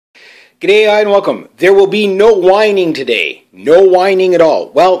G'day and welcome. There will be no whining today. No whining at all.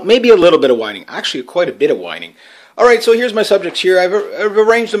 Well, maybe a little bit of whining. Actually, quite a bit of whining. All right, so here's my subjects here. I've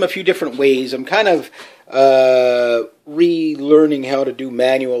arranged them a few different ways. I'm kind of relearning how to do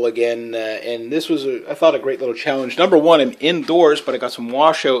manual again, and this was, I thought, a great little challenge. Number one, I'm indoors, but I got some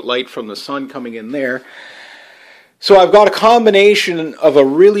washout light from the sun coming in there. So I've got a combination of a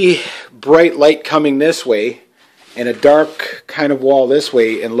really bright light coming this way and a dark kind of wall this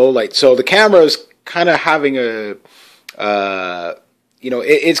way and low light. So the camera is kind of having a,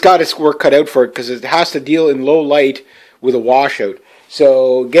 it's got its work cut out for it because it has to deal in low light with a washout.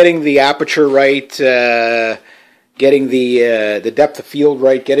 So getting the aperture right, getting the depth of field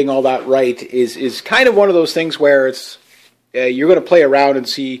right, getting all that right is kind of one of those things where it's you're going to play around and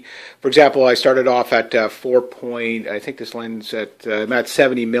see. For example, I started off at I think this lens I'm at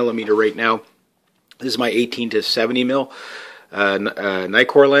 70 millimeter right now. This is my 18 to 70 mil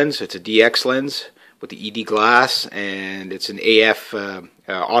Nikkor lens. It's a DX lens with the ED glass, and it's an AF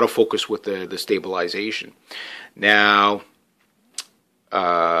autofocus with the stabilization. Now,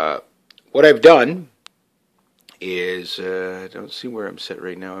 what I've done is, I don't see where I'm set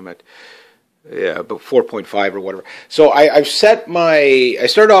right now. I'm at about 4.5 or whatever. So I started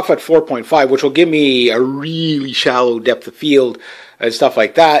off at 4.5, which will give me a really shallow depth of field and stuff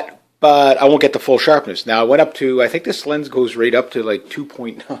like that. But I won't get the full sharpness. Now I went up to, I think this lens goes right up to like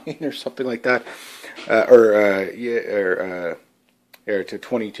 2.9 or something like that, or to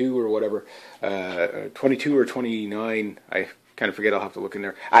 22 or whatever, 22 or 29. I kind of forget. I'll have to look in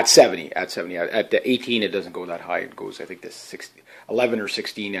there. At 70. At the 18, it doesn't go that high. It goes, I think, to 11 or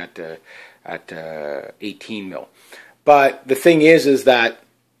 16 at 18 mil. But the thing is that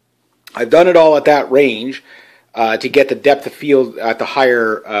I've done it all at that range. To get the depth of field at the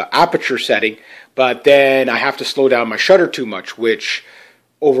higher aperture setting, but then I have to slow down my shutter too much, which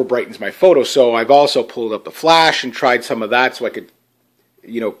over brightens my photo. So I've also pulled up the flash and tried some of that so I could,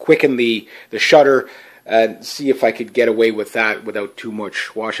 quicken the shutter and see if I could get away with that without too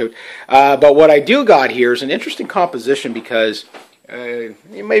much washout. But what I do got here is an interesting composition because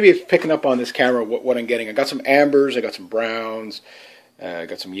maybe it's picking up on this camera what I'm getting. I got some ambers, I got some browns, I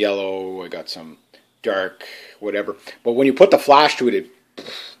got some yellow, I got some dark, whatever. But when you put the flash to it, it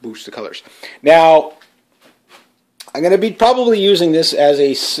boosts the colors. Now, I'm going to be probably using this as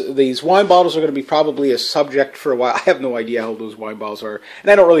these wine bottles are going to be probably a subject for a while. I have no idea how those wine bottles are.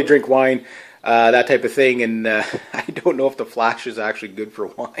 And I don't really drink wine, that type of thing. And I don't know if the flash is actually good for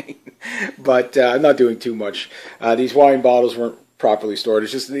wine. But I'm not doing too much. These wine bottles weren't properly stored.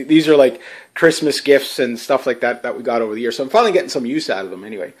 It's just, these are like Christmas gifts and stuff like that we got over the years. So I'm finally getting some use out of them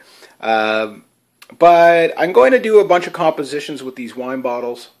anyway. But I'm going to do a bunch of compositions with these wine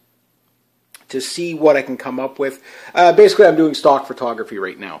bottles to see what I can come up with. Basically, I'm doing stock photography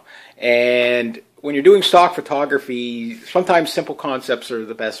right now. And when you're doing stock photography, sometimes simple concepts are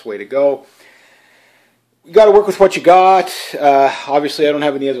the best way to go. You got to work with what you got. Obviously, I don't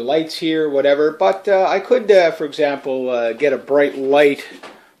have any other lights here, whatever. But I could, for example, get a bright light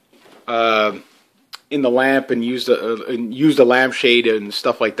in the lamp and use the lampshade and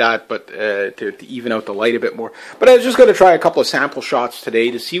stuff like that, but to even out the light a bit more. But I was just going to try a couple of sample shots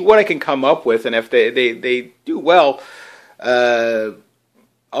today to see what I can come up with, and if they do well,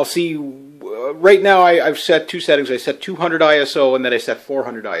 I'll see. Right now I've set two settings. I set 200 ISO and then I set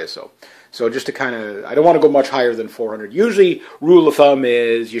 400 ISO. So just to kind of, I don't want to go much higher than 400. Usually, rule of thumb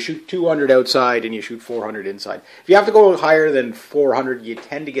is you shoot 200 outside and you shoot 400 inside. If you have to go higher than 400, you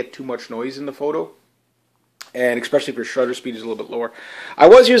tend to get too much noise in the photo. And especially if your shutter speed is a little bit lower. I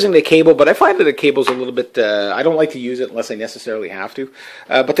was using the cable, but I find that the cable's a little bit, I don't like to use it unless I necessarily have to.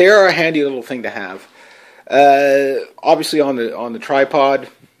 But they are a handy little thing to have. Obviously on the tripod,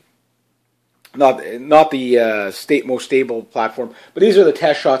 not the most stable platform, but these are the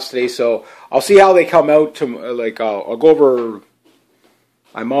test shots today, so I'll see how they come out. I'll go over.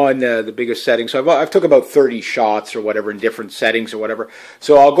 I'm on the biggest setting, so I've took about 30 shots or whatever in different settings or whatever.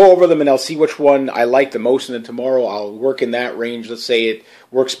 So I'll go over them and I'll see which one I like the most, and then tomorrow I'll work in that range. Let's say it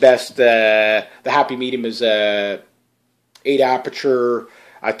works best. The happy medium is 8 aperture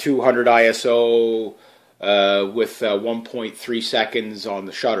at 200 ISO with 1.3 seconds on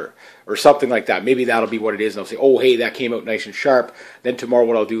the shutter or something like that. Maybe that'll be what it is, and I'll say, oh, hey, that came out nice and sharp. Then tomorrow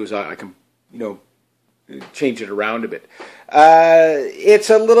what I'll do is I can, change it around a bit. It's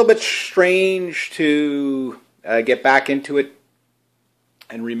a little bit strange to get back into it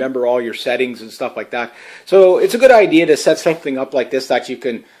and remember all your settings and stuff like that. So it's a good idea to set something up like this that you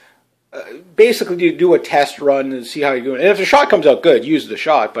can basically you do a test run and see how you're doing. And if the shot comes out good, use the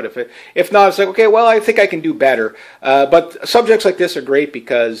shot. But if not, it's like, okay, well, I think I can do better. But subjects like this are great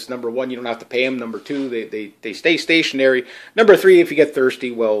because, number one, you don't have to pay them. Number two, they stay stationary. Number three, if you get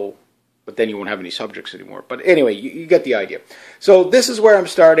thirsty, well, but then you won't have any subjects anymore. But anyway, you get the idea. So this is where I'm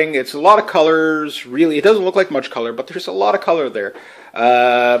starting. It's a lot of colors, really. It doesn't look like much color, but there's a lot of color there.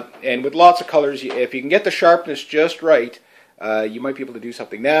 And with lots of colors, if you can get the sharpness just right, you might be able to do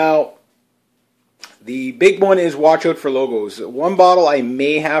something. Now, the big one is watch out for logos. One bottle I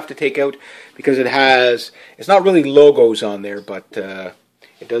may have to take out because it's not really logos on there, but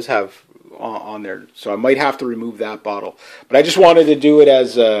it does have on there, so I might have to remove that bottle. But I just wanted to do it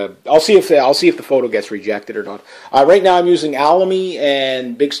as I'll see if the photo gets rejected or not. Right now I'm using Alamy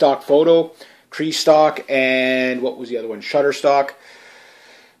and Big Stock Photo, Tree Stock, and what was the other one? Shutterstock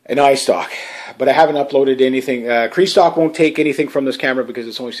and iStock. But I haven't uploaded anything. Creestock won't take anything from this camera because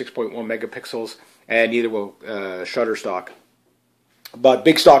it's only 6.1 megapixels, and neither will Shutterstock. But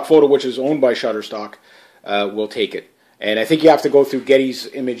Big Stock Photo, which is owned by Shutterstock, will take it. And I think you have to go through Getty's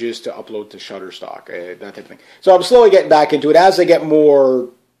images to upload to Shutterstock, that type of thing. So I'm slowly getting back into it as I get more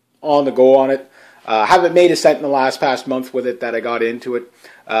on the go on it. Haven't made a cent in the past month with it that I got into it.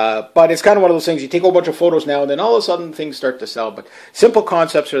 But it's kind of one of those things, you take a whole bunch of photos now and then all of a sudden things start to sell. But simple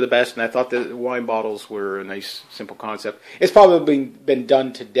concepts are the best, and I thought the wine bottles were a nice simple concept. It's probably been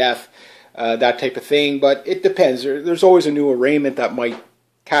done to death, that type of thing, but it depends. There's always a new arraignment that might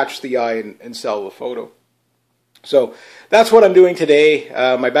catch the eye and sell the photo. So that's what I'm doing today.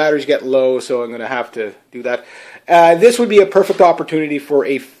 My battery's getting low, so I'm going to have to do that. This would be a perfect opportunity for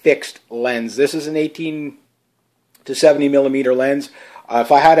a fixed lens. This is an 18 to 70 millimeter lens.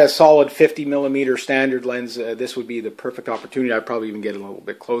 If I had a solid 50 millimeter standard lens, this would be the perfect opportunity. I'd probably even get a little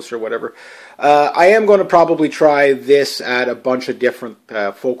bit closer, whatever. I am going to probably try this at a bunch of different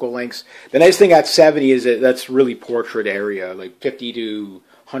focal lengths. The nice thing at 70 is that that's really portrait area. Like 50 to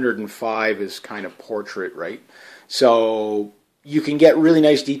 105 is kind of portrait, right? So you can get really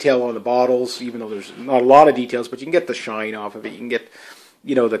nice detail on the bottles, even though there's not a lot of details, but you can get the shine off of it. You can get,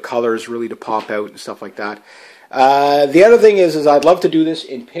 the colors really to pop out and stuff like that. The other thing is I'd love to do this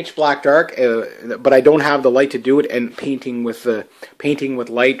in pitch black dark, but I don't have the light to do it, and painting with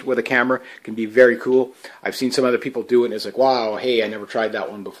light with a camera can be very cool. I've seen some other people do it, and it's like, wow, hey, I never tried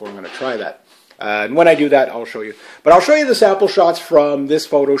that one before. I'm going to try that. And when I do that, I'll show you. But I'll show you the sample shots from this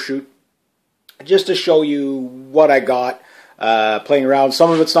photo shoot, just to show you what I got playing around.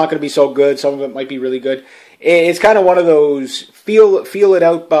 Some of it's not going to be so good. Some of it might be really good. It's kind of one of those feel it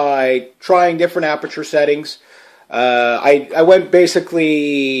out by trying different aperture settings. I went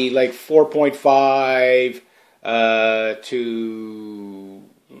basically like 4.5 to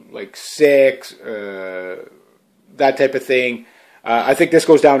like 6, that type of thing. I think this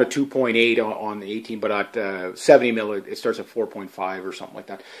goes down to 2.8 on the 18, but at 70 mil, it starts at 4.5 or something like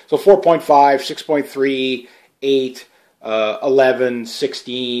that. So 4.5, 6.3, 8, 11,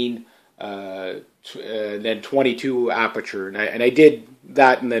 16, and then 22 aperture. And I did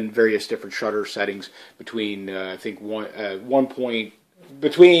that, and then various different shutter settings between, I think, between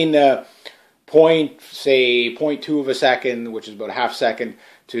 0.2 of a second, which is about a half second,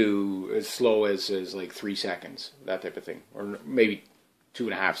 to as slow as like 3 seconds, that type of thing, or maybe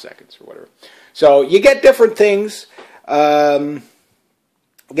 2.5 seconds or whatever. So you get different things, get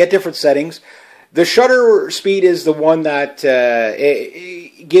different settings. The shutter speed is the one that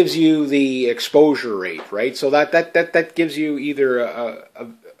it gives you the exposure rate, right? So that gives you either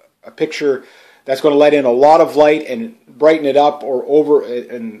a picture that's going to let in a lot of light and brighten it up, or over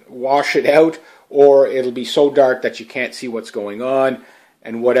and wash it out, or it'll be so dark that you can't see what's going on,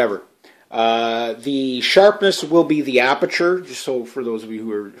 and whatever. The sharpness will be the aperture, just so for those of you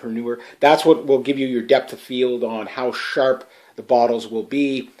who are newer, that's what will give you your depth of field on how sharp the bottles will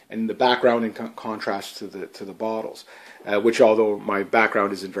be, and the background in contrast to the bottles, which, although my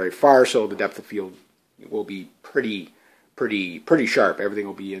background isn't very far, so the depth of field will be pretty sharp. Everything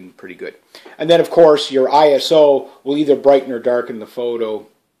will be in pretty good. And then, of course, your ISO will either brighten or darken the photo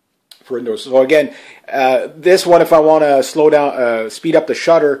for indoors. So again, this one, if I want to slow down, speed up the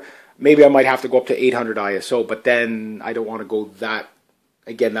shutter, maybe I might have to go up to 800 ISO, but then I don't want to go that.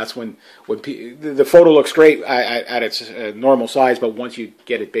 Again, that's when the photo looks great at its normal size, but once you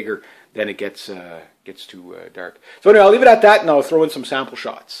get it bigger, then it gets too dark. So anyway, I'll leave it at that, and I'll throw in some sample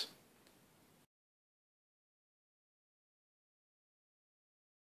shots.